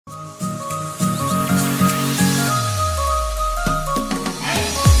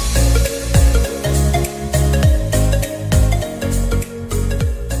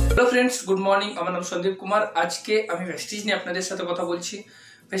Friends good morning আমার নাম সন্দীপ কুমার। আজকে আমি ভেস্টিজ নিয়ে আপনাদের সাথে কথা বলছি।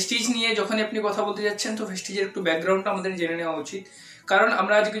 ভেস্টিজ নিয়ে যখনই আপনি কথা বলতে যাচ্ছেন তো ভেস্টিজের একটু ব্যাকগ্রাউন্ডটা আমাদের জেনে নেওয়া উচিত, কারণ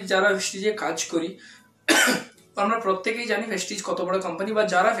আমরা আজকে যারা ভেস্টিজে কাজ করি আমরা প্রত্যেকেই জানি ভেস্টিজ কত বড় কোম্পানি, বা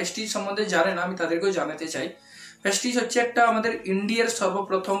যারা ভেস্টিজ সম্বন্ধে জানে না আমি তাদেরকেও জানাতে চাই। ভেস্টিজ হচ্ছে একটা আমাদের ইন্ডিয়ার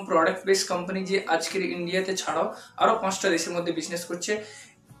সর্বপ্রথম প্রোডাক্ট বেস কোম্পানি, যে আজকের ইন্ডিয়াতে ছাড়াও আরো 5টা দেশের মধ্যে বিজনেস করছে।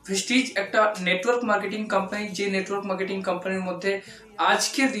 ভেস্টিজ একটা নেটওয়ার্ক মার্কেটিং কোম্পানি, যে নেটওয়ার্ক মার্কেটিং কোম্পানির মধ্যে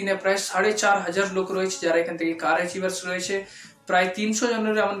আজকের দিনে প্রায় 4,500 লোক রয়েছে যারা এখান থেকে কার অ্যাচিভার্স রয়েছে, প্রায় 300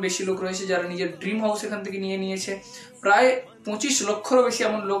 জনের এমন বেশি লোক রয়েছে যারা নিজের ড্রিম হাউস এখান থেকে নিয়ে নিয়েছে, প্রায় 25 লক্ষেরও বেশি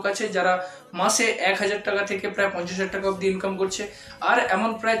এমন লোক আছে যারা মাসে 1,000 টাকা থেকে প্রায় 50,000 টাকা অব্দি ইনকাম করছে, আর এমন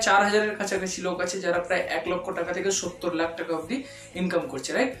প্রায় 4,000-এর কাছাকাছি লোক আছে যারা প্রায় 1 লক্ষ টাকা থেকে 70 লাখ টাকা অব্দি ইনকাম করছে,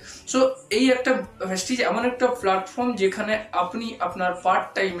 রাইট? সো এই একটা ভেস্টিজ এমন একটা প্ল্যাটফর্ম যেখানে আপনি আপনার পার্ট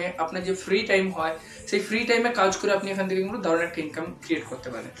টাইমে আপনার যে ফ্রি টাইম হয় সেই ফ্রি টাইমে কাজ করে আপনি এখান থেকে কিন্তু দারুণ একটা ইনকাম ক্রিয়েট করতে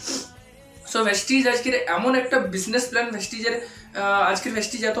পারেন। সো ভেস্টিজ আজকের এমন একটা বিজনেস প্ল্যান, ভেস্টিজের আজকের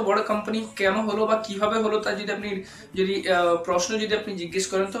ভেস্টিজ এত বড় কোম্পানি কেন হলো বা কিভাবে হলো তা যদি আপনি প্রশ্ন আপনি জিজ্ঞেস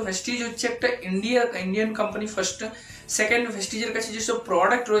করেন, তো ভেস্টিজ হচ্ছে একটা ইন্ডিয়ান কোম্পানি ফার্স্ট। সেকেন্ড, ভেস্টিজের কাছে যেসব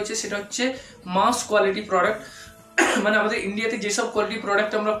প্রোডাক্ট রয়েছে সেটা হচ্ছে মাস কোয়ালিটি প্রোডাক্ট, মানে আমাদের ইন্ডিয়াতে যেসব কোয়ালিটি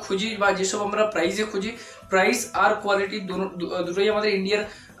প্রোডাক্ট আমরা খুঁজি বা যেসব আমরা প্রাইসে খুঁজি, প্রাইস আর কোয়ালিটি দুটোই আমাদের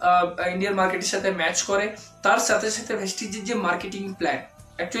ইন্ডিয়ার মার্কেটের সাথে ম্যাচ করে। তার সাথে সাথে ভেস্টিজের যে মার্কেটিং প্ল্যান,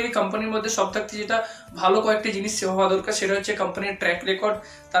 অ্যাকচুয়ালি কোম্পানির মধ্যে সব থাকতে যেটা ভালো কয়েকটা জিনিস হওয়া দরকার, সেটা হচ্ছে কোম্পানির ট্র্যাক রেকর্ড,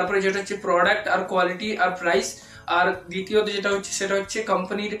 তারপরে যেটা হচ্ছে প্রোডাক্ট আর কোয়ালিটি আর প্রাইস, আর দ্বিতীয়ত যেটা হচ্ছে সেটা হচ্ছে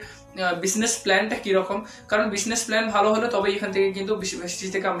কোম্পানির বিজনেস প্ল্যানটা কিরকম। কারণ বিজনেস প্ল্যান ভালো হলে তবে এখান থেকে কিন্তু ভেস্টিজ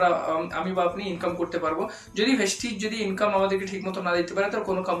থেকে আমি বা আপনি ইনকাম করতে পারবো। ভেস্টিজ যদি ইনকাম আমাদেরকে ঠিক মতো না দিতে পারে তো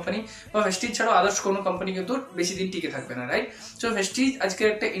কোনো কোম্পানি বা ভেস্টিজ ছাড়াও আদার্স কোনো কোম্পানি কিন্তু বেশি দিন টিকে থাকবে না, রাইট? সো ভেস্টিজ আজকে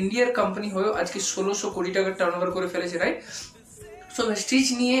একটা ইন্ডিয়ার কোম্পানি হয়েও আজকে 1600 কোটি টাকার টার্নওভার করে ফেলেছে, রাইট? সো ভেস্টিজ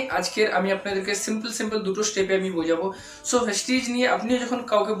নিয়ে আজকের আমি আপনাদেরকে সিম্পল দুটো স্টেপে আমি বোঝাবো। সো ভেস্টিজ নিয়ে আপনিও যখন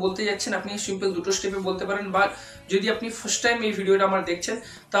কাউকে বলতে যাচ্ছেন আপনি সিম্পল দুটো স্টেপে বলতে পারেন, বা যদি আপনি ফার্স্ট টাইম এই ভিডিওটা আমার দেখছেন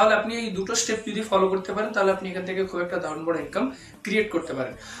তাহলে আপনি এই দুটো স্টেপ যদি ফলো করতে পারেন তাহলে আপনি এখান থেকে খুব একটা দারুণ বড় ইনকাম ক্রিয়েট করতে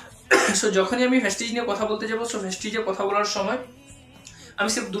পারেন। সো যখনই আমি ভেস্টিজ নিয়ে কথা বলতে যাবো, সো ভেস্টিজে কথা বলার সময় আমি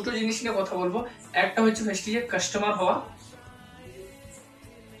সির্ফ দুটো জিনিস নিয়ে কথা বলবো। একটা হচ্ছে ভেস্টিজের কাস্টমার হওয়া,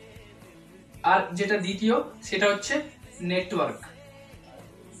 আর যেটা দ্বিতীয় সেটা হচ্ছে নেটওয়ার্ক।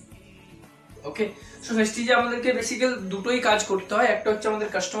 ওকে, সো ভেস্টিজে আমাদেরকে বেসিক্যালি দুটোই কাজ করতে হয়, একটা হচ্ছে আমাদের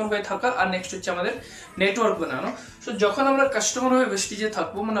কাস্টমার হয়ে থাকা আর নেক্সট হচ্ছে আমাদের নেটওয়ার্ক বানানো। সো যখন আমরা কাস্টমার হয়ে ভেস্টিজে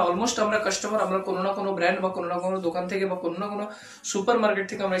থাকবো, মানে অলমোস্ট আমরা কাস্টমার, আমরা কোনো না কোনো ব্র্যান্ড বা কোনো না কোনো দোকান থেকে বা কোনো না কোনো সুপার মার্কেট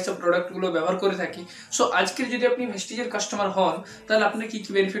থেকে আমরা এইসব প্রোডাক্টগুলো ব্যবহার করে থাকি। সো আজকের যদি আপনি ভেস্টিজের কাস্টমার হন তাহলে আপনি কি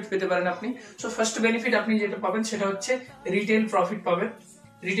কি বেনিফিট পেতে পারেন আপনি? সো ফার্স্ট বেনিফিট আপনি যেটা পাবেন সেটা হচ্ছে রিটেল প্রফিট পাবেন।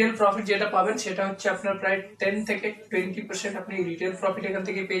 রিটেল প্রফিট যেটা পাবেন সেটা হচ্ছে আপনার প্রায় 10 থেকে 20% আপনি রিটেল প্রফিট এখান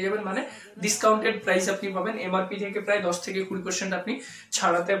থেকে পেয়ে যাবেন, মানে ডিসকাউন্টেড প্রাইস আপনি পাবেন। এমআরপি থেকে প্রায় 10 থেকে 20% আপনি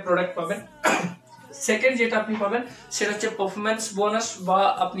ছাড়াতে প্রোডাক্ট পাবেন। সেকেন্ড যেটা আপনি পাবেন সেটা হচ্ছে পারফরম্যান্স বোনাস, বা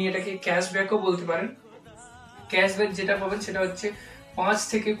আপনি এটাকে ক্যাশব্যাকও বলতে পারেন। ক্যাশব্যাক যেটা পাবেন সেটা হচ্ছে 5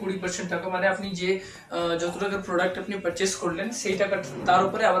 থেকে 20% টাকা, মানে আপনি যে যত টাকার প্রোডাক্ট আপনি পারচেস করলেন সেই টাকা তার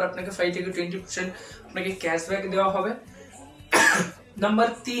উপরে আবার আপনাকে 5 থেকে 20% আপনাকে ক্যাশব্যাক দেওয়া হবে। নাম্বার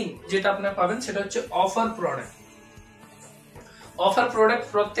 3 যেটা আপনারা পাবেন সেটা হচ্ছে অফার প্রোডাক্ট। অফার প্রোডাক্ট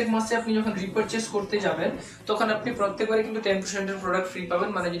প্রত্যেক মাসে আপনি যখন রিপারচেস করতে যাবেন তখন আপনি প্রত্যেকবারে কিন্তু 10% এর প্রোডাক্ট ফ্রি পাবেন,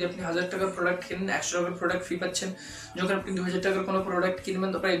 মানে যদি আপনি 1000 টাকার প্রোডাক্ট কিনেন 100 টাকার প্রোডাক্ট ফ্রি পাচ্ছেন, যখন আপনি 2000 টাকার কোনো প্রোডাক্ট কিনবেন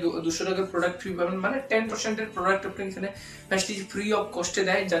তো প্রায় 200 টাকার প্রোডাক্ট ফ্রি পাবেন, মানে 10% এর প্রোডাক্ট আপনি এখানে ভেস্টিজ ফ্রি অফ কস্টে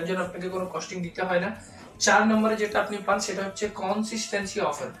দেয়, যার জন্য আপনাকে কোনো কস্টিং দিতে হয় না। 4 নম্বরে যেটা আপনি পান সেটা হচ্ছে কনসিস্টেন্সি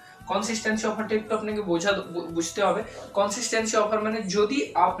অফার। কনসিস্টেন্সি অফারটা একটু আপনাকে বুঝতে হবে। কনসিস্টেন্সি অফার মানে যদি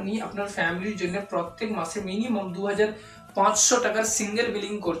আপনি আপনার ফ্যামিলির জন্য প্রত্যেক মাসে মিনিমাম 2500 টাকার সিঙ্গেল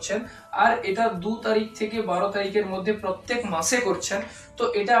বিলিং করছেন, আর এটা 2 তারিখ থেকে 12 তারিখের মধ্যে প্রত্যেক মাসে করছেন, তো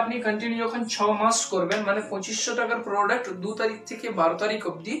এটা আপনি কন্টিনিউ যখন 6 মাস করবেন, মানে 2500 টাকার প্রোডাক্ট 2 তারিখ থেকে 12 তারিখ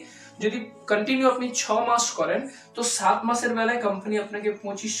অবধি যদি কন্টিনিউ আপনি 6 মাস করেন তো 7 মাসের বেলায় কোম্পানি আপনাকে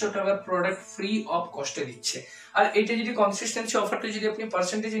 2500 টাকার প্রোডাক্ট ফ্রি অফ কস্টে দিচ্ছে। আর এটা যদি কনসিস্টেন্সি অফারটা যদি আপনি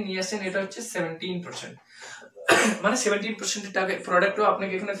পার্সেন্টেজে নিয়ে আসেন এটা হচ্ছে 17%, মানে 17% টাকা প্রোডাক্টও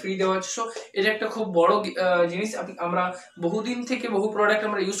আপনাকে এখানে ফ্রি দেওয়া হচ্ছে। সো এটা একটা খুব বড় জিনিস। আমরা বহুদিন থেকে বহু প্রোডাক্ট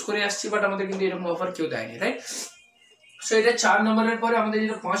আমরা ইউজ করে আসছি, বাট আমাদের কিন্তু এরকম অফার কেউ দেয়নি, রাইট? সো এটা 4 নম্বরের পরে আমাদের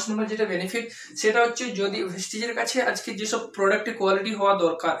যেটা 5 নম্বর যেটা বেনিফিট সেটা হচ্ছে যদি ভেস্টিজের কাছে আজকে যেসব প্রোডাক্টের কোয়ালিটি হওয়া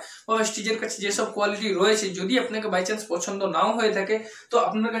দরকার বা ভেস্টিজের কাছে যেসব কোয়ালিটি রয়েছে যদি আপনাকে বাই চান্স পছন্দ নাও হয়ে থাকে তো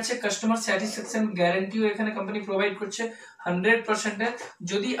আপনার কাছে কাস্টমার স্যাটিসফ্যাকশন গ্যারান্টিও এখানে কোম্পানি প্রোভাইড করছে 100%।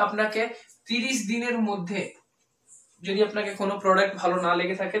 যদি আপনাকে 30 দিনের মধ্যে যদি আপনাকে কোনো প্রোডাক্ট ভালো না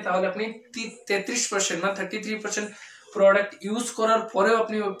লেগে থাকে তাহলে আপনি 33% না 33% প্রোডাক্ট ইউজ করার পরেও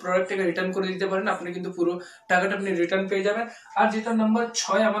আপনি ওই প্রোডাক্টটাকে রিটার্ন করে দিতে পারেন, আপনি কিন্তু পুরো টাকাটা আপনি রিটার্ন পেয়ে যাবেন। আর যেটা নাম্বার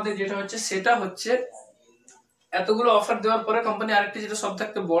 6 আমাদের যেটা হচ্ছে, সেটা হচ্ছে এতগুলো অফার দেওয়ার পরে কোম্পানি আরেকটা যেটা সব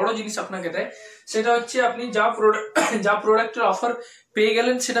থেকে বড় জিনিস আপনাকে দেয়, সেটা হচ্ছে আপনি যা প্রোডাক্টের অফার পেয়ে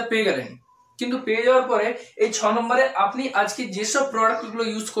গেলেন সেটা পেয়ে গেলেন, কিন্তু পেয়ে যাওয়ার পরে এই 6 নম্বরে আপনি আজকে যেসব প্রোডাক্টগুলো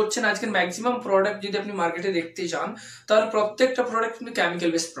ইউজ করছেন, আজকের ম্যাক্সিমাম প্রোডাক্ট যদি আপনি মার্কেটে দেখতে চান, তাহলে প্রত্যেকটা প্রোডাক্ট কিন্তু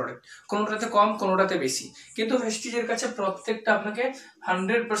কেমিক্যাল বেসড প্রোডাক্ট, কোনোটাতে কম কোনোটাতে বেশি। কিন্তু ভেস্টিজের কাছে প্রত্যেকটা আপনাকে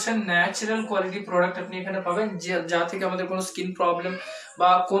 100% ন্যাচারাল কোয়ালিটি প্রোডাক্ট আপনি এখানে পাবেন, যা থেকে আমাদের কোনো স্কিন প্রবলেম বা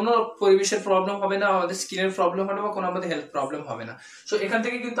কোনো পরিবেশের প্রবলেম হবে না, আমাদের স্কিনের প্রবলেম হবে না, বা কোনো আমাদের হেলথ প্রবলেম হবে না। সো এখান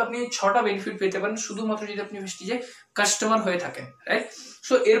থেকে কিন্তু আপনি 6টা বেনিফিট পেতে পারেন, শুধুমাত্র যদি আপনি ভেস্টিজে কাস্টমার হয়ে থাকেন, রাইট?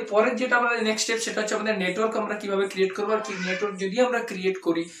 সো এর পরের যেটা আমাদের নেক্সট স্টেপ, সেটা হচ্ছে আমাদের নেটওয়ার্ক আমরা কিভাবে ক্রিয়েট করবো, আর কি নেটওয়ার্ক যদি আমরা ক্রিয়েট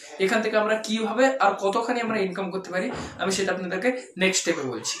করি, এখান থেকে আমরা কিভাবে আর কতখানি আমরা ইনকাম করতে পারি, আমি সেটা আপনাদেরকে নেক্সট স্টেপে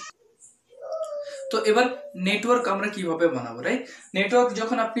বলছি। তো এবার নেটওয়ার্ক আমরা কিভাবে বানাবো, রাইট? নেটওয়ার্ক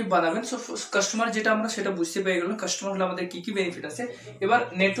যখন আপনি বানাবেন, সো কাস্টমার যেটা আমরা সেটা বুঝতে পেরে গেলাম, কাস্টমার হলে আমাদের কি কি বেনিফিট আছে। এবার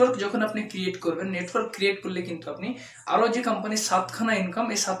নেটওয়ার্ক যখন আপনি ক্রিয়েট করবেন, নেটওয়ার্ক ক্রিয়েট করলে কিন্তু আপনি আরো যে কোম্পানির 7খানা ইনকাম,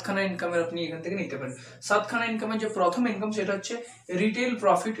 এই 7খানা ইনকামের আপনি এখান থেকে নিতে পারেন। 7খানা ইনকামের যে প্রথম ইনকাম, সেটা হচ্ছে রিটেল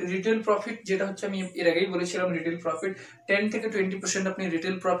প্রফিট। রিটেল প্রফিট যেটা হচ্ছে, আমি এর আগেই বলেছিলাম, রিটেল প্রফিট 10 থেকে 20% আপনি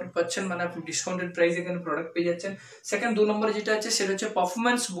রিটেল প্রফিট পাচ্ছেন, মানে আপনি ডিসকাউন্টেড প্রাইস এখানে প্রোডাক্ট পেয়ে যাচ্ছেন। সেকেন্ড 2 নম্বরে যেটা আছে, সেটা হচ্ছে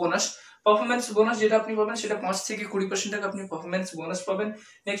পারফরমেন্স বোনাস। পারফরমেন্স বোনাস যেটা আপনি পাবেন, সেটা 5 থেকে 20% টাকা আপনি পারফরমেন্স বোনাস পাবেন।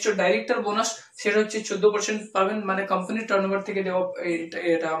 নেক্সট ডাইরেক্টর বোনাস, সেটা হচ্ছে 14% পাবেন, মানে কোম্পানির টার্নওভার থেকে দেওয়া,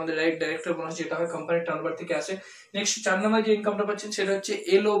 এটা আমাদের ডাইরেক্টর বোনাস যেটা হয় কোম্পানির টার্নওভার থেকে আসে। নেক্সট 4 নম্বর যে ইনকামটা পাচ্ছেন, সেটা হচ্ছে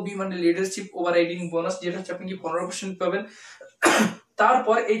এলওবি, মানে লিডারশিপ ওভাররাইডিং বোনাস, যেটা হচ্ছে আপনি 15% পাবেন।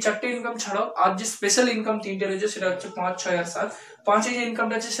 তারপর এই 4টে ইনকাম ছাড়াও আর যে স্পেশাল ইনকাম 3টে রয়েছে, সেটা হচ্ছে 5, 6 আর 7। 5 যে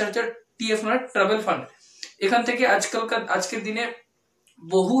ইনকামটা আছে, সেটা হচ্ছে টিএফ, মানে ট্রাভেল ফান্ড। এখান থেকে আজকের দিনে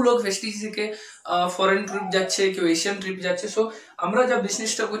বহু লোক ভেস্টিজ থেকে ফরেন ট্রিপ যাচ্ছে, কেউ এশিয়ান ট্রিপ যাচ্ছে। সো আমরা যা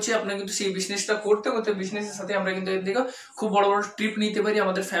বিজনেসটা করছি, আপনার কিন্তু সেই বিজনেসটা করতে করতে বিজনেসের সাথে আমরা কিন্তু এর থেকে খুব বড় বড় ট্রিপ নিতে পারি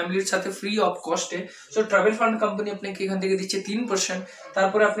আমাদের ফ্যামিলির সাথে free of কস্টে। So travel fund company আপনাকে এখান থেকে দিচ্ছে 3%।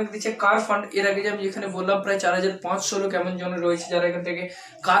 তারপরে আপনাকে দিচ্ছে কার ফান্ড। এর আগে যে আমি এখানে বললাম, প্রায় 4500 লোক এমন জন রয়েছে যারা এখান থেকে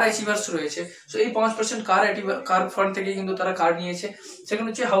কার অ্যাচিভার্স রয়েছে। সো এই 5% কার ফান্ড থেকে কিন্তু তারা কার নিয়েছে। সেখানে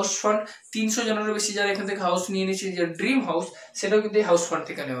হচ্ছে হাউস ফান্ড, 300 জনেরও বেশি যারা এখান থেকে হাউস নিয়ে নিয়েছে, যে ড্রিম হাউস, সেটাও কিন্তু এই হাউস ফান্ড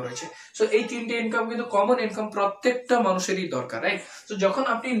থেকে নেওয়া রয়েছে। সো এই 3টে ইনকাম কিন্তু কমন ইনকাম, প্রত্যেকটা মানুষেরই দরকার, রাইট? তো যখন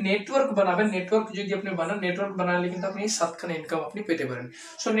আপনি নেটওয়ার্ক বানাবেন, নেটওয়ার্ক যদি আপনি বানান, নেটওয়ার্ক বানালে কিন্তু আপনি 7খানা ইনকাম আপনি পেতে পারেন।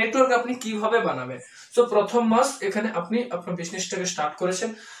 সো নেটওয়ার্ক আপনি কিভাবে বানাবেন? সো প্রথম মাস এখানে আপনি আপনার বিজনেসটাকে স্টার্ট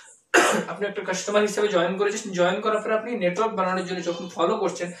করেছেন, আপনি একটা কাস্টমার হিসেবে জয়েন করেছেন। জয়েন করার পরে আপনি নেটওয়ার্ক বানানোর জন্য যখন ফলো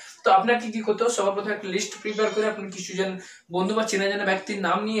করছেন, তো আপনাকে কি করতে হবে? সবার প্রথমে একটা লিস্ট প্রিপেয়ার করে আপনি কিছুজন বন্ধু বা চেনা জানা ব্যক্তির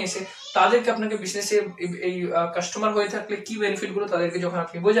নাম নিয়ে এসে তাদেরকে আপনাকে বিজনেসে এই কাস্টমার হয়ে থাকলে কি বেনিফিট গুলো তাদেরকে যখন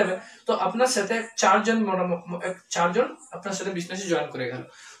আপনি বোঝাবেন, তো আপনার সাথে 4জন আপনার সাথে বিজনেসে জয়েন করে গেল।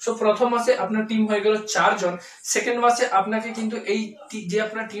 সো প্রথম মাসে আপনার টিম হয়ে গেল 4জন। সেকেন্ড মাসে আপনাকে কিন্তু এই যে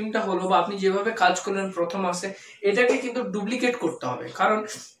আপনার টিমটা হলো, বা আপনি যেভাবে কাজ করলেন প্রথম মাসে, এটাকে কিন্তু ডুপ্লিকেট করতে হবে। কারণ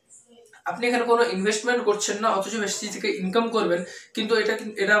আপনি এখানে কোনো ইনভেস্টমেন্ট করছেন না, অথচ ভেস্টিজ থেকে ইনকাম করবেন, কিন্তু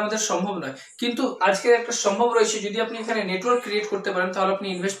এটা আমাদের সম্ভব নয়। কিন্তু আজকের একটা সম্ভব রয়েছে, যদি আপনি এখানে নেটওয়ার্ক ক্রিয়েট করতে পারেন, তাহলে আপনি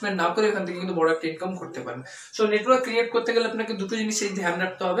ইনভেস্টমেন্ট না করে এখান থেকে কিন্তু বড় একটা ইনকাম করতে পারেন। সো নেটওয়ার্ক ক্রিয়েট করতে গেলে আপনাকে দুটো জিনিসের ধ্যান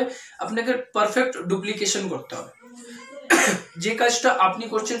রাখতে হবে। আপনাকে পারফেক্ট ডুপ্লিকেশন করতে হবে। যে কাজটা আপনি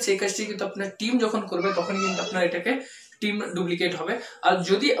করছেন, সেই কাজটি কিন্তু আপনার টিম যখন করবে, তখন কিন্তু আপনার এটাকে টিম ডুপ্লিকেট হবে। আর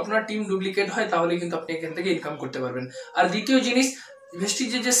যদি আপনার টিম ডুপ্লিকেট হয়, তাহলে কিন্তু আপনি এখান থেকে ইনকাম করতে পারবেন। আর দ্বিতীয় জিনিস,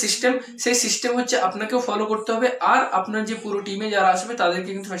 ভেস্টিজের যে সিস্টেম, সেই সিস্টেম হচ্ছে আপনাকেও ফলো করতে হবে, আর আপনার যে পুরো টিমে যারা আসবে তাদেরকে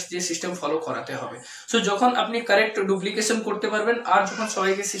কিন্তু ভেস্টিজের সিস্টেম ফলো করাতে হবে। সো যখন আপনি কারেক্ট ডুপ্লিকেশন করতে পারবেন, আর যখন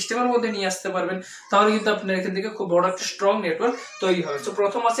সবাইকে সিস্টেমের মধ্যে নিয়ে আসতে পারবেন, তাহলে কিন্তু আপনার এখান থেকে খুব বড় একটা স্ট্রং নেটওয়ার্ক তৈরি হবে। সো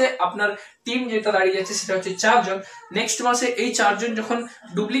প্রথম মাসে আপনার টিম যেটা দাঁড়িয়ে যাচ্ছে, সেটা হচ্ছে 4জন। নেক্সট মাসে এই 4জন যখন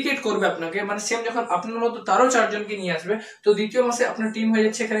ডুপ্লিকেট করবে আপনাকে, মানে সেম যখন আপনার মতো তারও 4জনকে নিয়ে আসবে, তো দ্বিতীয় মাসে আপনার টিম হয়ে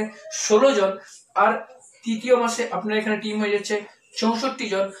যাচ্ছে এখানে 16জন। আর তৃতীয় মাসে আপনার এখানে টিম হয়ে যাচ্ছে 64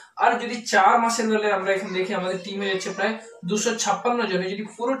 জন। আর যদি 4 মাসের বেলায় আমরা এখানে দেখি, আমাদের টিম হয়ে যাচ্ছে প্রায় 256 জনে। যদি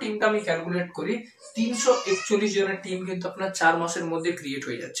পুরো টিমটা আমি ক্যালকুলেট করি, 341 জনের টিম কিন্তু আপনার 4 মাসের মধ্যে ক্রিয়েট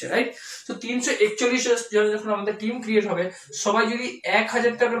হয়ে যাচ্ছে, রাইট? তো 341 জন যখন আমাদের টিম ক্রিয়েট হবে, সবাই যদি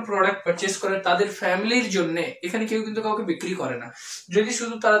 1000 টাকার প্রোডাক্ট পারচেস করে তাদের ফ্যামিলির জন্য, এখানে কেউ কিন্তু কাউকে বিক্রি করে না, যদি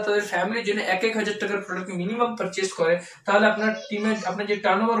শুধু তারা তাদের ফ্যামিলির জন্য 1000 টাকার প্রোডাক্ট মিনিমাম পারচেস করে, তাহলে আপনার টিমে আপনার যে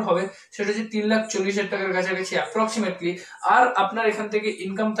টার্নওভার হবে, সেটা হচ্ছে 3,40,000 টাকার কাছাকাছি অ্যাপ্রক্সিমেটলি। আর আপনার এখান থেকে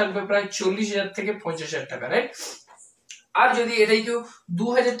ইনকাম থাকবে প্রায় 40,000 থেকে 50,000 টাকা, রাইট? আর যদি এটাই কেউ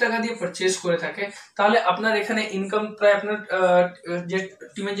 2000 টাকা দিয়ে পারচেস করে থাকে তাহলে আপনার এখানে ইনকাম প্রায় আপনার যে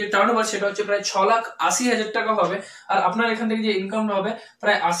টিমের যে টার্নওভার সেটা হচ্ছে প্রায় 6,80,000 টাকা হবে। আর আপনার এখান থেকে যে ইনকামটা হবে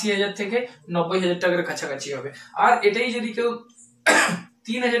প্রায় 80,000 থেকে 90,000 টাকার কাছাকাছি হবে। আর এটাই যদি কেউ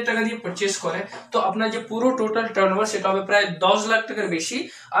 3,000 টাকা দিয়ে পারচেস করে তো আপনার যে পুরো টোটাল টার্নওভার সেটা হবে প্রায় 10 লাখ টাকার বেশি।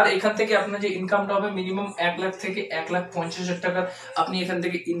 আর এখান থেকে আপনার যে ইনকামটা হবে মিনিমাম 1 লাখ থেকে 1,50,000 টাকার আপনি এখান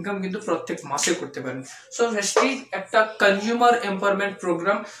থেকে ইনকাম কিন্তু প্রত্যেক মাসে করতে পারেন। সো ভেস্টিজ একটা consumer empowerment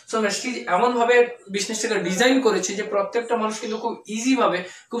programme. So Vestige এমন ভাবে বিজনেসটাকে ডিজাইন করেছে যে প্রত্যেকটা মানুষ কিন্তু খুব ইজি ভাবে,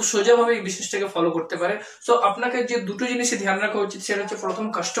 খুব সোজা ভাবে এই বিজনেসটাকে ফলো করতে পারে। সো আপনাকে যে দুটো জিনিসে ধ্যান রাখা উচিত সেটা হচ্ছে প্রথম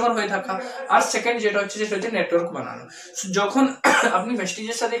কাস্টমার হয়ে থাকা, আর সেকেন্ড যেটা হচ্ছে নেটওয়ার্ক বানানো। যখন আপনি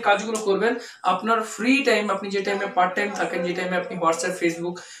ভেস্টিজের সাথে কাজগুলো করবেন আপনার ফ্রি টাইম, আপনি যে টাইমে পার্ট টাইম থাকেন, যে টাইমে আপনি হোয়াটসঅ্যাপ,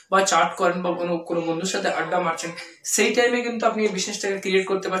 ফেসবুক বা চ্যাট করেন বা কোনো বন্ধুর সাথে আড্ডা মারছেন, সেই টাইমে কিন্তু আপনি এই বিজনেসটাকে ক্রিয়েট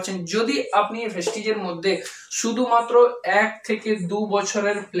করতে পারছেন যদি আপনি ভেস্টিজের মধ্যে শুধুমাত্র 1 থেকে 2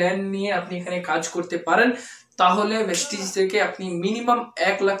 বছরের প্ল্যান নিয়ে আপনি এখানে কাজ করতে পারেন। তাহলে ভেস্টিজ থেকে আপনি মিনিমাম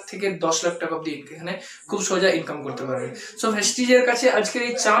 1 লাখ থেকে 10 লাখ টাকা অব্দি এখানে খুব সোজা ইনকাম করতে পারবেন। সো ভেস্টিজের কাছে আজকের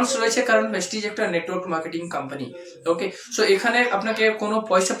এই চান্স রয়েছে কারণ ভেস্টিজ একটা নেটওয়ার্ক মার্কেটিং কোম্পানি। ওকে, সো এখানে আপনাকে কোনো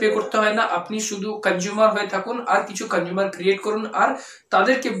পয়সা পে করতে হয় না, আপনি শুধু কনজিউমার হয়ে থাকুন আর কিছু কনজিউমার ক্রিয়েট করুন আর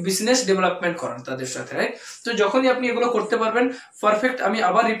তাদেরকে বিজনেস ডেভেলপমেন্ট করান তাদের সাথে, রাইট? তো যখনই আপনি এগুলো করতে পারবেন পারফেক্ট, আমি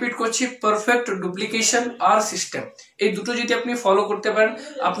আবার রিপিট করছি, পারফেক্ট ডুপ্লিকেশন আর সিস্টেম, এই দুটো যদি আপনি ফলো করতে পারেন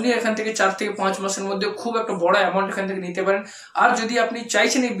আপনি এখান থেকে 4 থেকে 5 মাসের মধ্যে খুব একটা বড় অ্যামাউন্ট এখান থেকে নিতে পারেন। আর যদি আপনি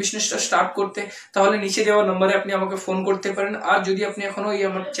চাইছেন এই বিজনেসটা স্টার্ট করতে তাহলে নিচে দেওয়া নম্বরে আপনি আমাকে ফোন করতে পারেন। আর যদি আপনি এখনো এই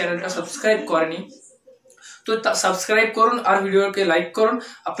আমার চ্যানেলটা সাবস্ক্রাইব করেনি তো সাবস্ক্রাইব করুন আর ভিডিওকে লাইক করুন।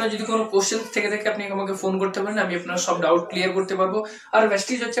 আপনার যদি কোনো কোশ্চেন থেকে থাকে আপনি আমাকে ফোন করতে পারেন, আমি আপনার সব ডাউট ক্লিয়ার করতে পারবো। আর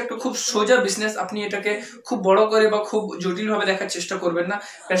ভেস্টিজ হচ্ছে একটা খুব সোজা বিজনেস, আপনি এটাকে খুব বড় করে বা খুব জটিল ভাবে দেখার চেষ্টা করবেন না।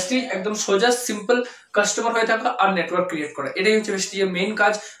 ভেস্টিজ একদম সোজা সিম্পল কাস্টমার হয়ে থাকা আর নেটওয়ার্ক ক্রিয়েট করা, এটাই হচ্ছে ভেস্টিজের মেইন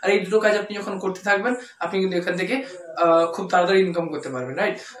কাজ। আর এই দুটো কাজ আপনি যখন করতে থাকবেন আপনি কিন্তু এখান থেকে খুব তাড়াতাড়ি ইনকাম করতে পারবেন,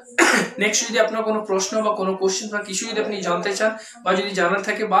 রাইট? নেক্সট যদি আপনার কোনো প্রশ্ন বা কোনো কোশ্চেন বা কিছু যদি আপনি জানতে চান বা যদি জানার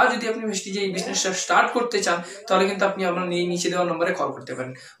থাকে বা যদি আপনি ভেস্টিজে এই বিজনেসটা স্টার্ট করতে চান তাহলে কিন্তু আপনি আপনার নিচে দেওয়া নম্বরে কল করতে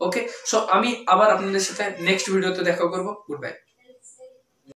পারেন। ওকে, সো আমি আবার আপনাদের সাথে নেক্সট ভিডিওতে দেখা করবো। Good bye.